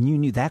that up, and you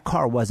knew that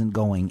car wasn't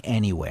going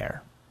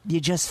anywhere. You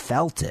just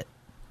felt it.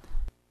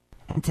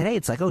 And today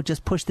it's like, oh,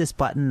 just push this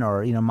button,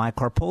 or, you know, my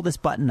car, pull this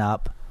button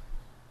up.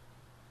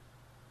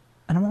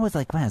 And I'm always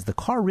like, man, is the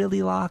car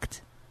really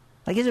locked?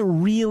 Like, is it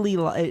really,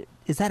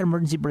 is that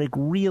emergency brake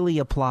really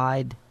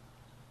applied?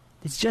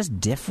 It's just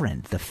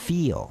different, the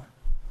feel.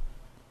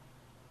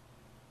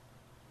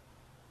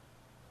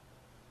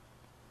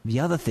 The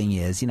other thing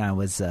is, you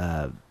know,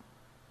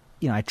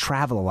 I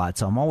travel a lot,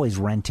 so I'm always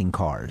renting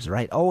cars,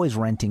 right? Always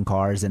renting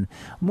cars. And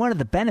one of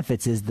the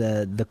benefits is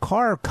the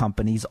car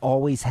companies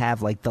always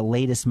have, like, the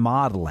latest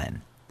model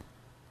in.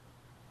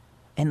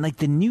 And, like,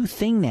 the new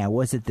thing now,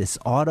 was it this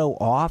auto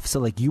off?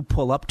 So, like, you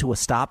pull up to a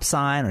stop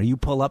sign or you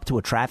pull up to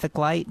a traffic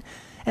light,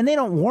 and they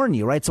don't warn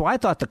you, right? So I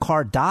thought the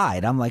car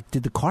died. I'm like,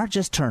 did the car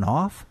just turn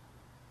off?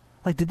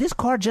 Like, did this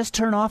car just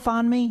turn off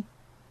on me?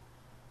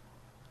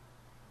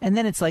 And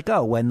then it's like,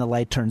 oh, when the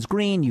light turns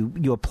green,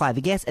 you apply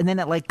the gas, and then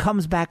it, like,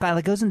 comes back on.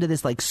 It goes into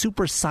this, like,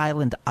 super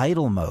silent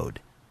idle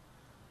mode.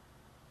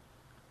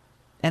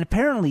 And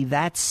apparently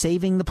that's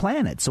saving the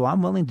planet, so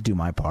I'm willing to do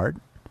my part.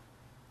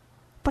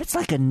 But it's,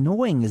 like,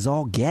 annoying as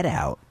all get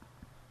out.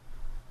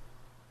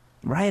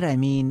 Right? I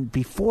mean,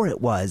 before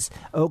it was,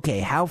 okay,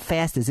 how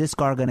fast is this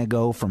car going to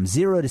go from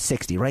 0 to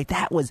 60, right?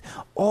 That was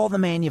all the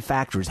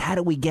manufacturers. How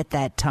do we get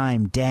that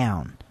time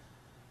down?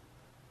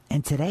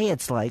 And today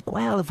it's like,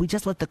 well, if we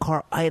just let the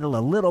car idle a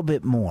little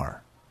bit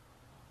more.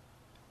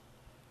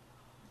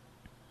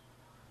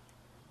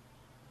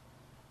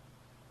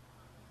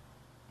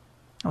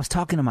 I was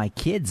talking to my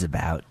kids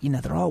about, you know,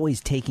 they're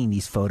always taking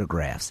these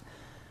photographs.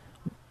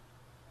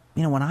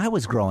 You know, when I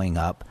was growing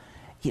up,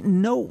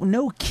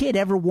 no kid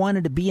ever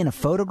wanted to be in a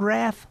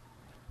photograph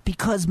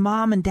because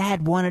mom and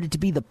dad wanted it to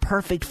be the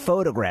perfect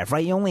photograph,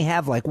 right? You only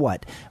have, like,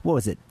 what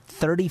was it,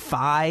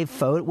 35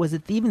 photos? Was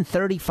it even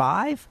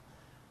 35?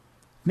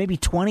 Maybe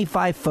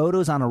 25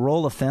 photos on a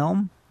roll of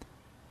film.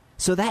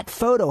 So that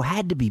photo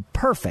had to be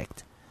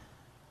perfect.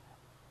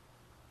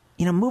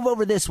 You know, move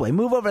over this way,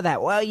 move over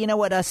that. Well, you know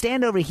what,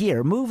 stand over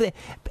here, move it.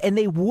 And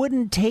they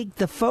wouldn't take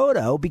the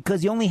photo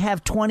because you only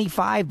have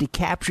 25 to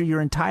capture your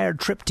entire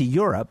trip to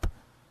Europe.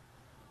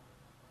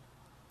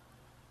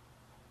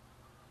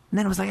 And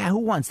then it was like, who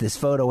wants this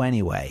photo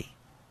anyway?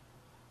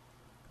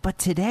 But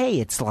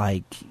today it's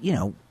like, you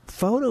know,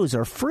 photos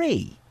are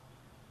free.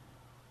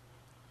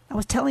 I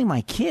was telling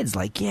my kids,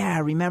 like, yeah, I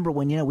remember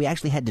when, you know, we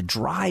actually had to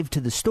drive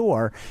to the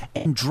store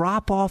and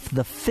drop off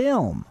the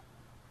film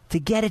to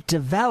get it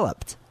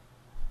developed.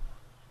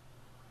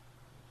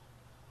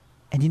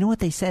 And you know what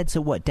they said? So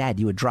what, Dad,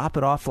 you would drop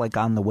it off like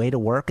on the way to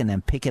work and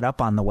then pick it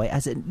up on the way? I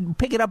said,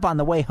 pick it up on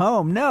the way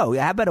home? No.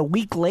 How about a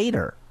week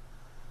later?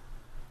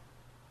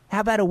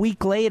 How about a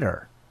week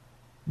later?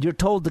 You're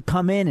told to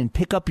come in and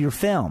pick up your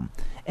film.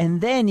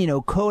 And then,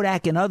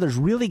 Kodak and others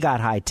really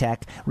got high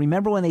tech.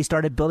 Remember when they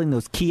started building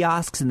those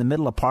kiosks in the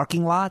middle of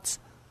parking lots?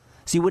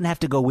 So you wouldn't have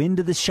to go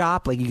into the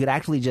shop. Like you could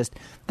actually just,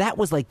 that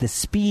was like the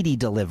speedy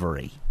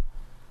delivery.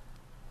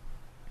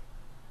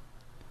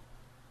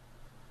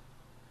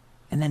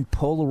 And then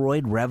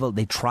Polaroid,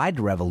 they tried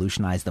to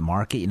revolutionize the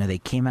market. They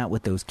came out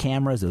with those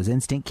cameras, those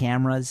instant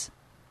cameras.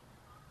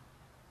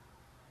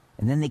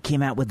 And then they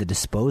came out with the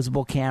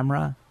disposable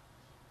camera.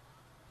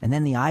 And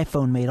then the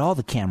iPhone made all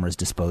the cameras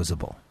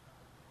disposable.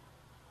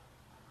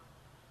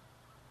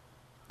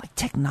 Like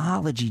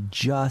technology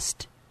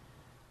just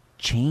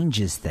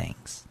changes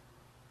things.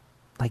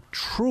 Like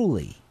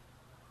truly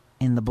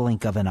in the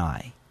blink of an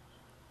eye.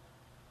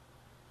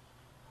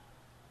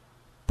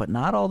 But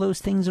not all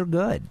those things are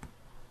good.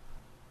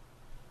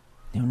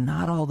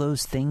 Not all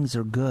those things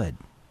are good.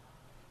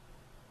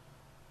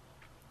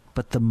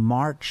 But the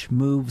march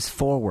moves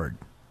forward.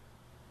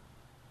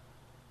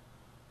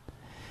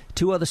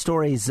 Two other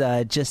stories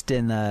just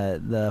in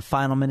the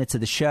final minutes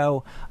of the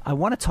show. I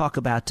want to talk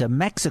about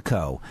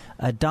Mexico.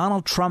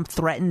 Donald Trump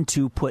threatened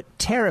to put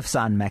tariffs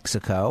on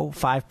Mexico,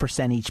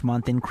 5% each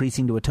month,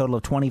 increasing to a total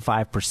of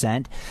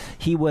 25%.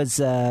 He was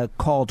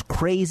called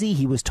crazy.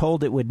 He was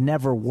told it would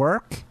never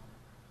work.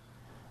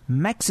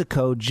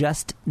 Mexico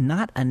just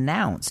not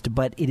announced,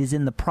 but it is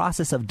in the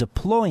process of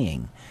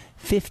deploying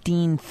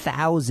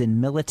 15,000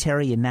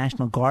 military and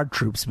National Guard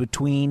troops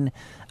between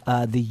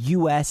the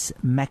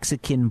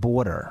U.S.-Mexican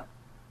border.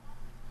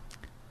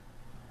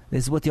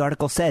 This is what the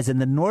article says. In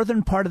the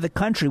northern part of the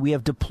country, we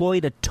have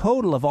deployed a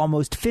total of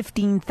almost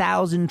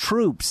 15,000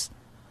 troops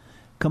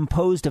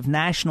composed of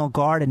National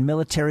Guard and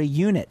military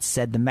units,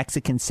 said the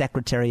Mexican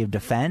Secretary of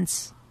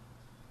Defense.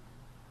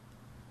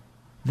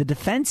 The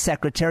defense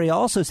secretary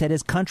also said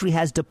his country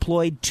has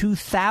deployed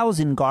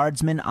 2,000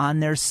 guardsmen on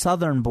their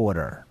southern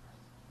border.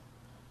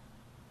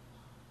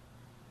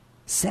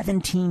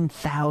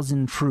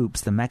 17,000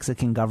 troops the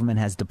Mexican government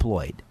has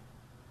deployed.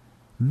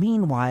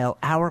 Meanwhile,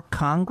 our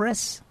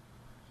Congress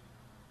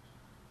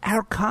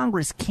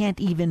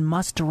can't even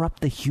muster up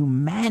the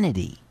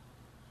humanity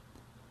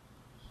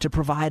to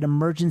provide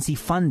emergency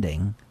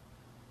funding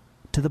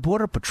to the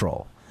Border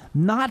Patrol.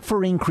 Not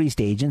for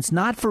increased agents,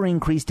 not for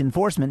increased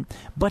enforcement,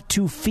 but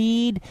to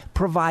feed,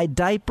 provide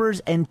diapers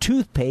and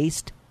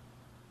toothpaste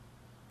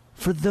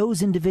for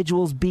those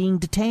individuals being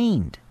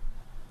detained.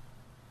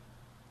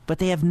 But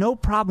they have no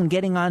problem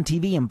getting on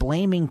TV and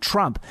blaming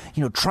Trump.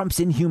 Trump's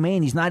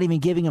inhumane. He's not even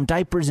giving them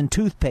diapers and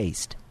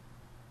toothpaste.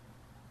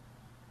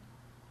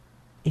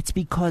 It's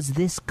because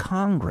this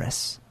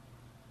Congress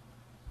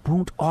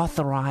won't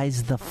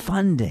authorize the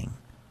funding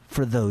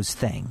for those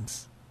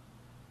things.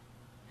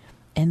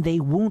 And they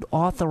won't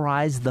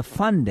authorize the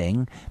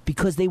funding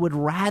because they would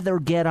rather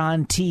get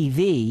on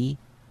TV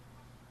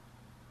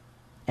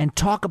and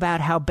talk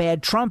about how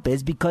bad Trump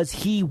is because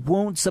he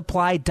won't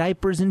supply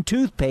diapers and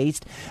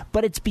toothpaste,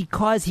 but it's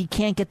because he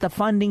can't get the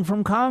funding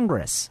from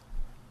Congress.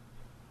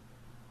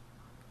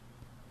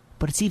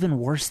 But it's even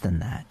worse than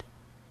that.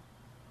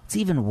 It's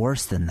even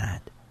worse than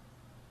that.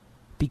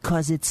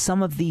 Because it's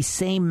some of these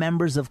same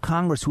members of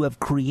Congress who have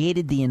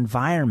created the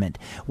environment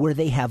where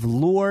they have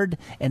lured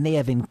and they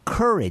have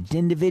encouraged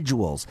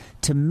individuals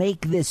to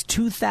make this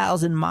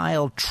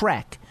 2,000-mile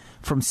trek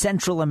from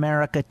Central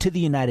America to the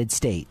United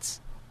States.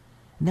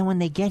 And then when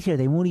they get here,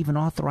 they won't even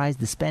authorize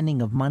the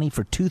spending of money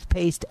for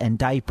toothpaste and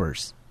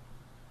diapers.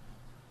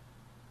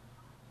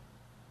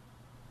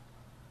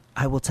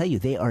 I will tell you,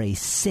 they are a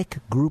sick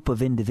group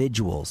of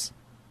individuals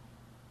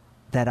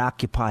that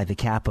occupy the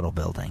Capitol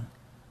building.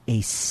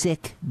 A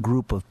sick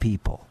group of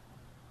people.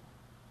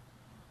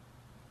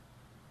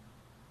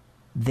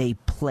 They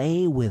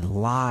play with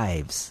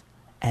lives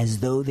as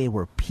though they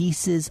were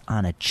pieces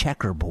on a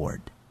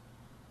checkerboard.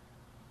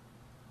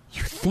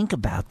 You think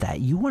about that.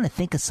 You want to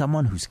think of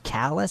someone who's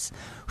callous,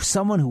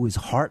 someone who is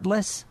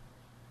heartless?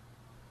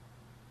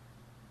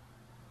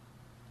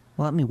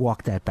 Well, let me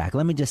walk that back.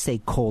 Let me just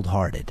say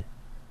cold-hearted.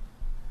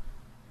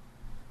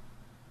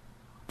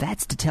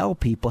 That's to tell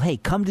people, hey,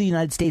 come to the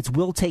United States,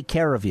 we'll take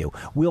care of you.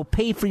 We'll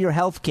pay for your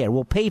health care.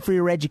 We'll pay for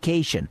your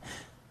education.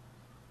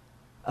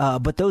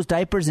 But those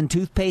diapers and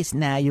toothpaste,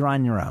 nah, you're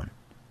on your own.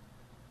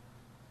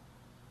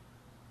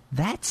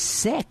 That's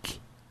sick.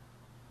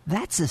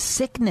 That's a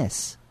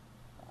sickness.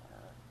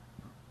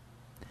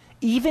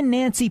 Even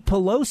Nancy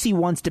Pelosi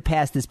wants to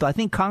pass this bill. I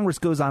think Congress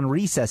goes on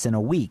recess in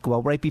a week,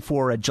 well, right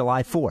before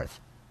July 4th.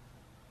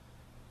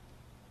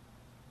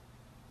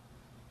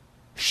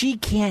 She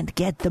can't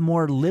get the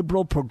more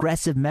liberal,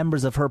 progressive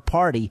members of her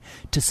party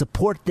to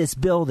support this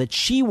bill that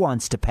she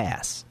wants to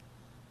pass.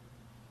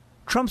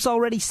 Trump's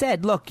already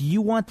said, look,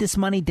 you want this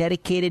money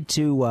dedicated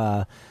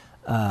to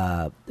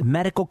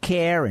medical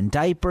care and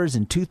diapers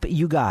and toothpaste,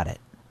 you got it.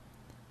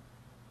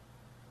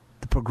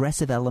 The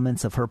progressive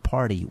elements of her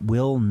party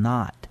will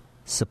not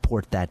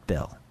support that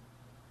bill.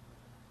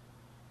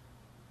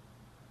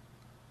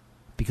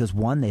 Because,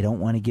 one, they don't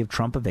want to give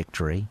Trump a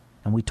victory.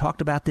 And we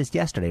talked about this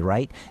yesterday,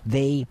 right?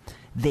 They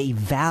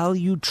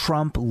value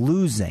Trump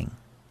losing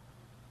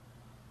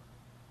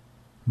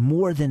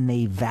more than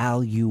they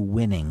value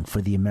winning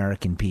for the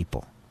American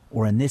people.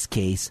 Or in this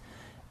case,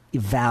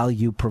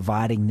 value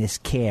providing this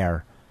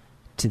care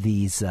to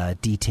these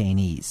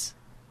detainees.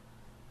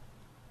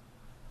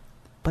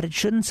 But it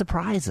shouldn't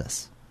surprise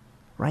us,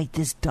 right?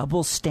 This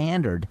double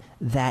standard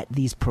that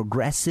these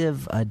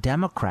progressive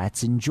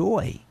Democrats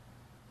enjoy.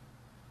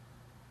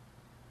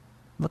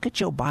 Look at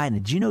Joe Biden.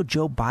 Did you know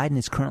Joe Biden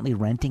is currently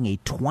renting a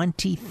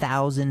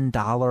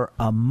 $20,000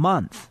 a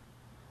month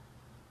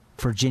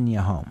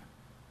Virginia home?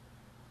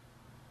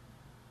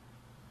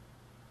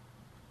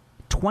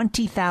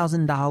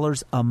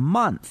 $20,000 a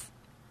month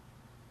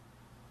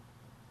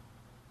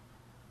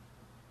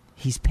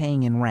he's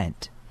paying in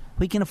rent.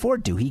 He can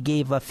afford to. He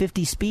gave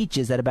 50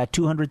 speeches at about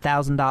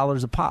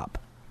 $200,000 a pop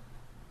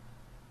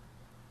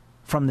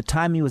from the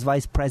time he was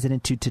vice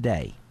president to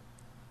today.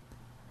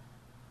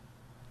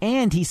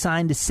 And he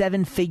signed a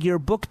 7-figure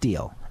book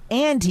deal.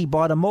 And he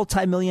bought a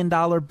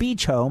multi-million-dollar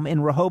beach home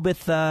in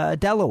Rehoboth,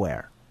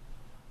 Delaware.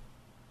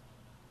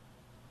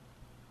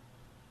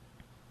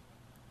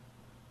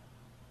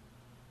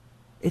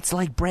 It's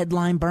like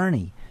Breadline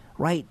Bernie,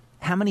 right?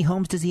 How many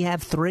homes does he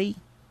have? 3?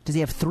 Does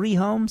he have 3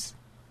 homes?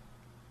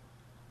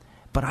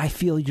 But I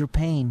feel your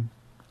pain.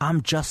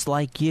 I'm just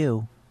like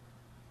you.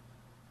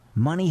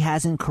 Money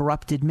hasn't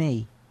corrupted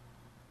me.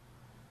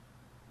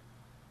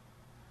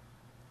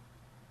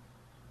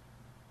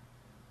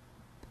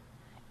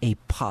 A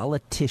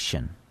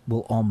politician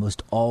will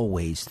almost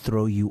always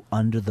throw you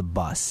under the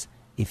bus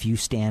if you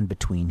stand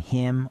between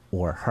him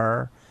or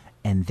her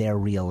and their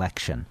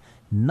reelection.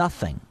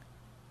 Nothing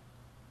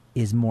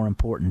is more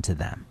important to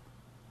them.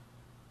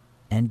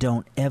 And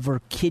don't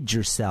ever kid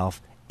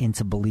yourself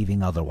into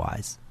believing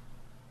otherwise.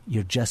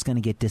 You're just going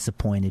to get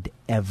disappointed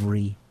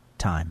every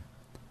time.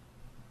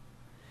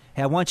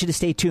 Hey, I want you to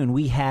stay tuned.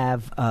 We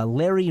have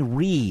Larry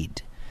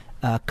Reed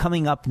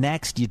coming up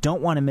next. You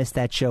don't want to miss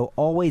that show.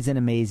 Always an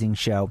amazing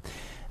show.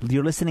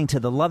 You're listening to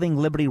the Loving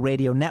Liberty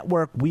Radio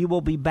Network. We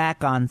will be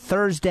back on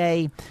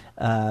Thursday.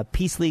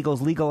 Peace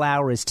Legal's Legal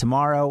Hour is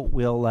tomorrow.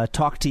 We'll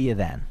talk to you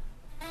then.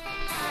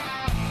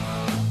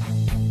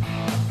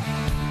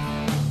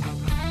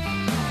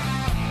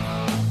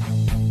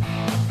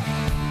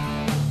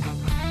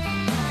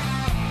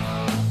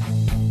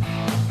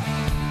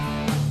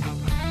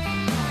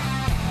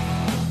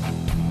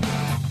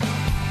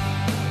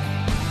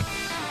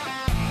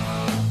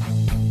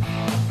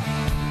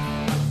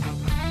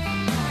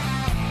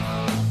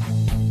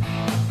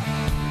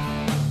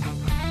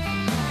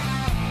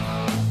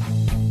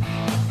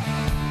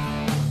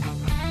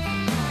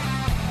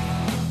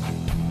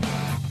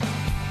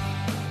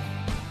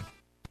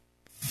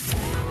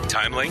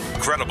 Timely,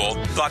 credible,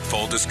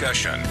 thoughtful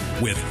discussion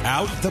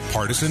without the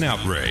partisan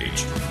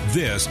outrage.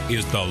 This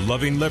is the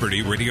Loving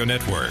Liberty Radio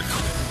Network.